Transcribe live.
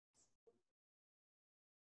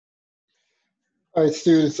All right,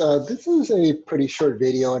 students, this is a pretty short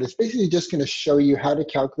video, and it's basically just going to show you how to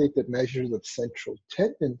calculate the measures of central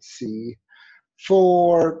tendency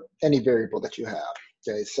for any variable that you have.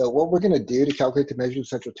 Okay, so what we're going to do to calculate the measure of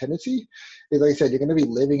central tendency is, like I said, you're going to be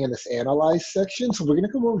living in this Analyze section. So we're going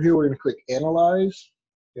to come over here, we're going to click Analyze,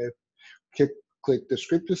 okay, click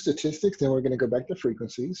Descriptive Statistics, then we're going to go back to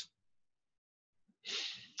Frequencies.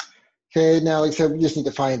 Okay, now like I said, we just need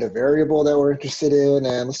to find a variable that we're interested in,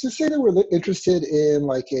 and let's just say that we're interested in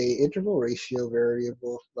like a interval ratio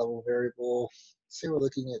variable, level variable. Say we're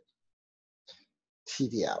looking at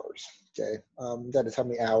TV hours. Okay, that is how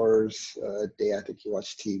many hours a day I think you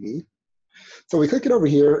watch TV. So we click it over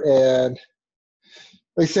here, and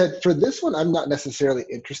like I said, for this one, I'm not necessarily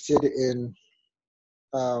interested in,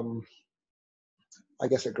 I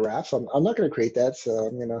guess, a graph. So I'm not going to create that. So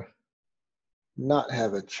I'm going to not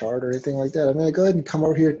have a chart or anything like that. I'm going to go ahead and come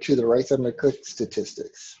over here to the right side. I'm going to click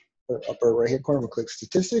Statistics. Upper right hand corner, I'm going to click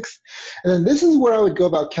Statistics. And then this is where I would go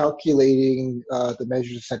about calculating the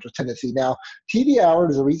measures of central tendency. Now, TV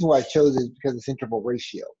hours, the reason why I chose it is because it's interval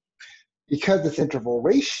ratio. Because it's interval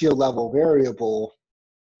ratio level variable,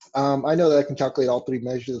 I know that I can calculate all three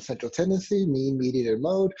measures of central tendency, mean, median, and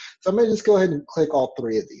mode. So I'm going to just go ahead and click all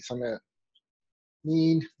three of these. So I'm going to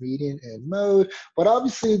mean, median, and mode. But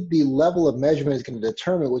obviously, the level of measurement is going to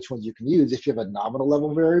determine which ones you can use. If you have a nominal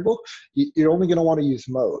level variable, you're only going to want to use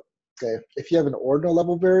mode. Okay. If you have an ordinal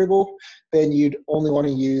level variable, then you'd only want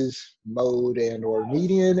to use mode and or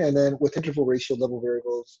median. And then with interval ratio level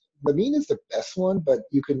variables, the mean is the best one, but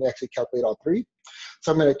you can actually calculate all three.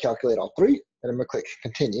 So I'm going to calculate all three, and I'm going to click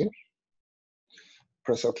Continue.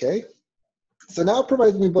 Press OK. So now it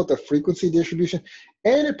provides me both the frequency distribution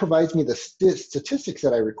and it provides me the statistics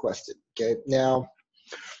that I requested. Okay, now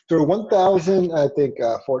there were 1,000, I think,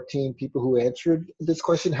 14 people who answered this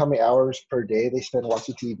question, how many hours per day they spend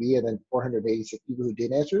watching TV, and then 486 people who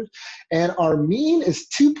didn't answer. And our mean is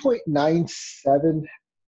 2.97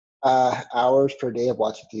 hours per day of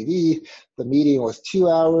watching TV. The median was 2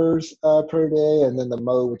 hours per day, and then the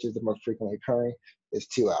mode, which is the most frequently occurring, is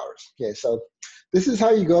 2 hours. Okay, so this is how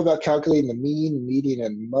you go about calculating the mean, median,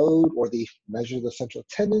 and mode, or the measure of the central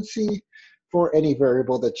tendency for any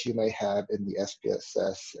variable that you may have in the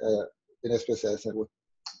SPSS, and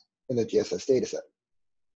in the GSS dataset.